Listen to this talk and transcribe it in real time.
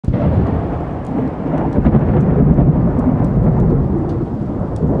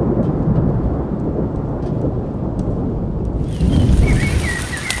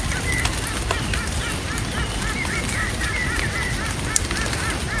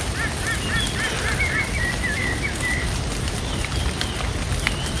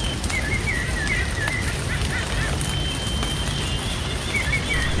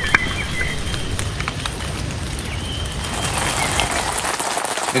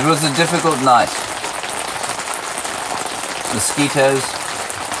It was a difficult night. Mosquitoes,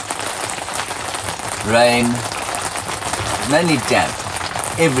 rain, mainly damp.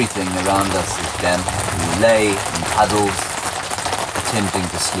 Everything around us is damp. We lay in puddles, attempting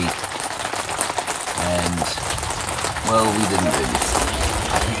to sleep. And, well, we didn't really sleep.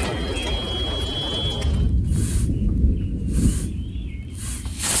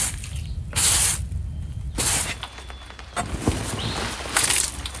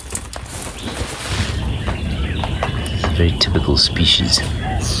 Very typical species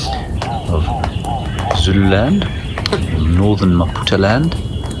of Zululand, northern Maputo land.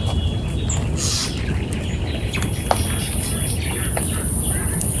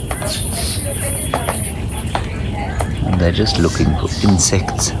 And they're just looking for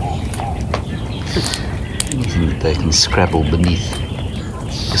insects, anything that they can scrabble beneath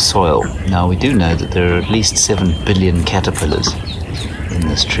the soil. Now we do know that there are at least 7 billion caterpillars in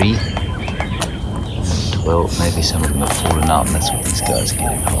this tree. Well, maybe some of them have fallen out, and that's what these guys are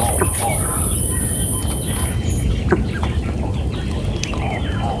getting after.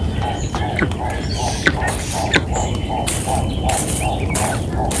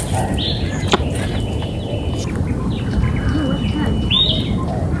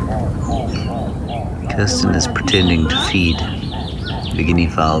 Kirsten is pretending to feed the guinea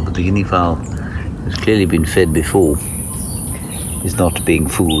fowl, but the guinea fowl has clearly been fed before. Is not being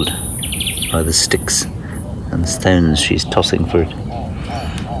fooled by the sticks and the stones she's tossing for it.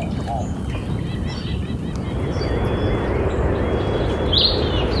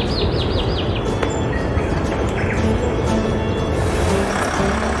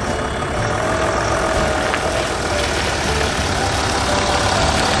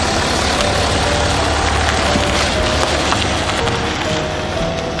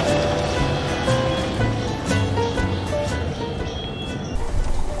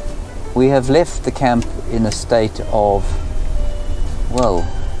 We have left the camp in a state of, well,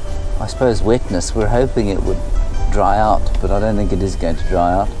 I suppose wetness. We're hoping it would dry out, but I don't think it is going to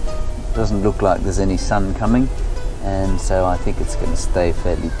dry out. It doesn't look like there's any sun coming, and so I think it's going to stay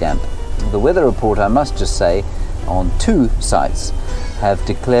fairly damp. The weather report, I must just say, on 2 sites have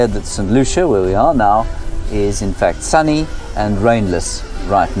declared that St. Lucia, where we are now, is in fact sunny and rainless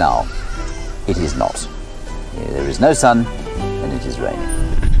right now. It is not. There is no sun and it is raining.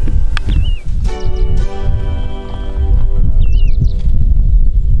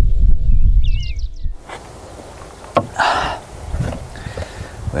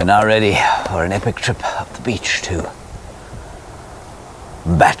 We're now ready for an epic trip up the beach to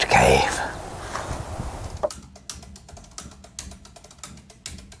Bat Cave.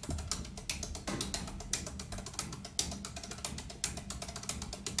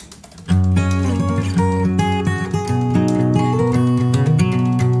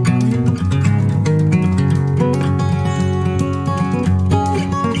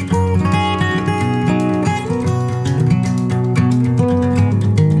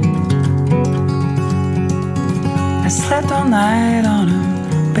 Night on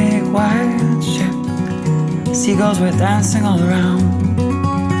a big white ship, seagulls were dancing all around.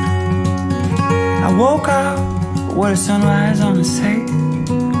 I woke up with a sunrise on the sea,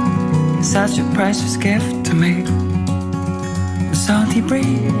 such a priceless gift to me. The salty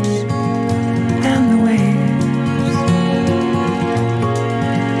breeze and the waves,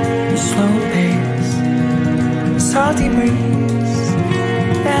 the slow pace, the salty breeze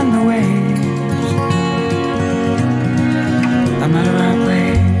and the waves. No matter where I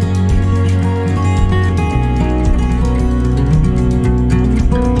play,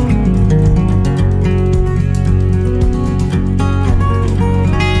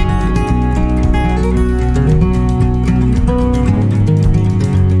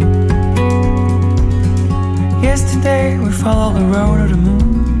 yesterday we followed the road of the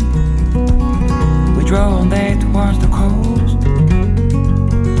moon. We drove all day towards the coast.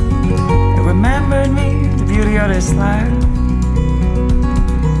 It remembered me the beauty of this life.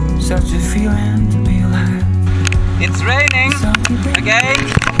 Such a feeling to be alive. It's raining again.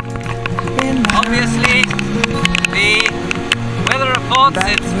 Obviously, the weather reports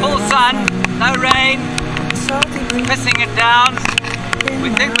it's full sun, no rain, pissing it down. We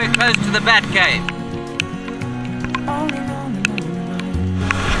think we're close to the Bat Cave.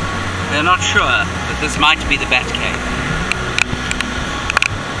 We're not sure, but this might be the Bat Cave.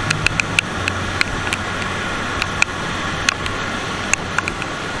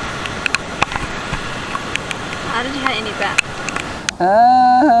 How did you hit any bat?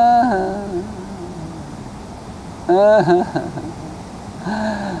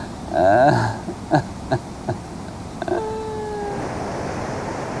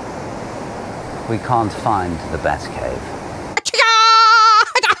 we can't find the bat cave.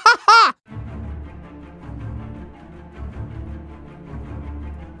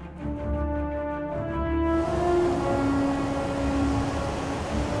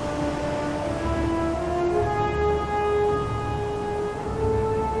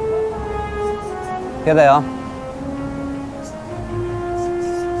 Here they are.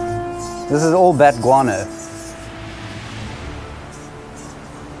 This is all bat guano.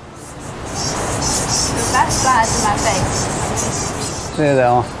 The bat flies in my face. There they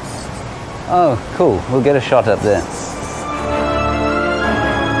are. Oh, cool. We'll get a shot up there.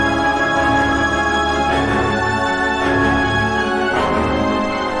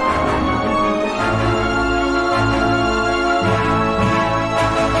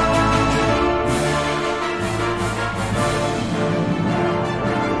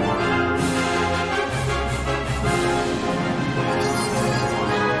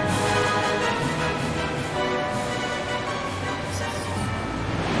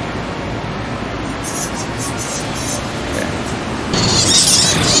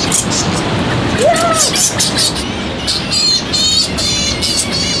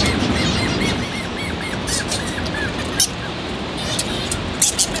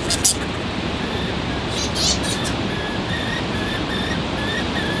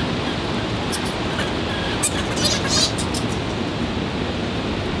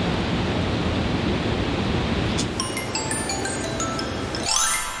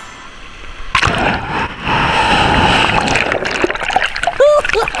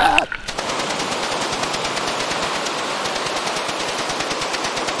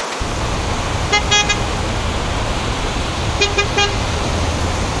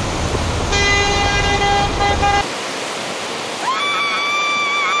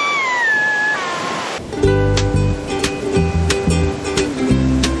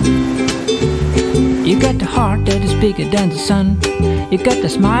 You got the heart that is bigger than the sun. You got the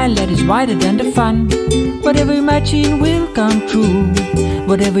smile that is wider than the fun. Whatever you imagine will come true.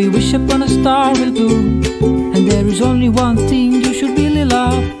 Whatever you wish upon a star will do. And there is only one thing you should really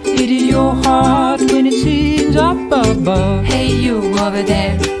love. It is your heart when it sings up above. Hey you over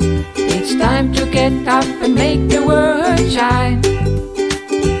there, it's time to get up and make the world shine.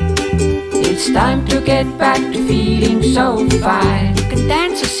 It's time to get back to feeling so fine. You can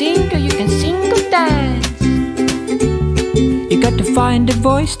dance or sing, or you can sing or dance. You got to find the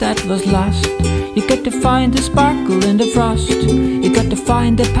voice that was lost. You got to find the sparkle in the frost. You got to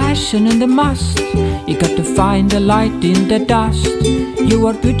find the passion in the must. You got to find the light in the dust. You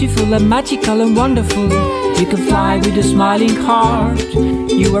are beautiful and magical and wonderful. You can fly with a smiling heart.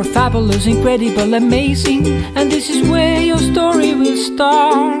 You are fabulous, incredible, amazing. And this is where your story will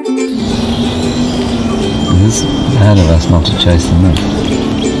start. It's ahead of us not to chase them in.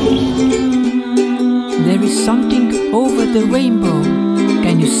 There is something over the rainbow.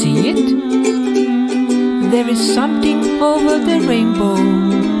 Can you see it? There is something over the rainbow.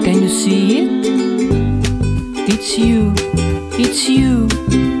 Can you see it? It's you, it's you,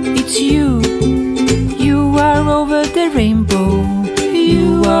 it's you. You are over the rainbow.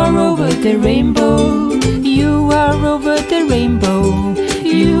 You are over the rainbow. You are over the rainbow.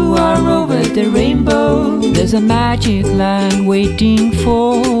 You are over the rainbow. There's a magic land waiting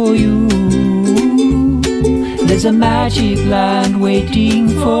for you. There's a magic land waiting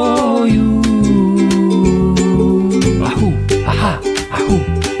for you. Ahoo, aha, ahoo,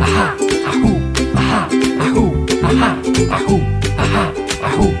 aha, ahoo, aha, ahoo, aha, ahoo, aha,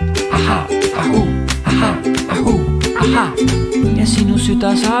 ahoo, aha, ahoo, aha, ahoo, aha. Ja sinu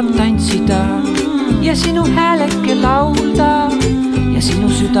süda saab tantsida ja sinu hääleke laulda. Ja sinu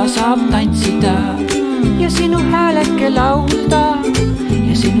süda saab tantsida ja sinu hääleke laulda.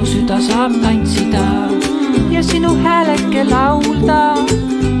 Ja sinu süda saab tantsida ja sinu hääleke laulda.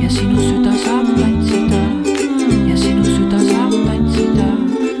 Ja sinu süda saab tantsida ja sinu süda saab tantsida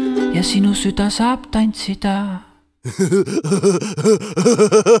ja sinu süda saab tantsida.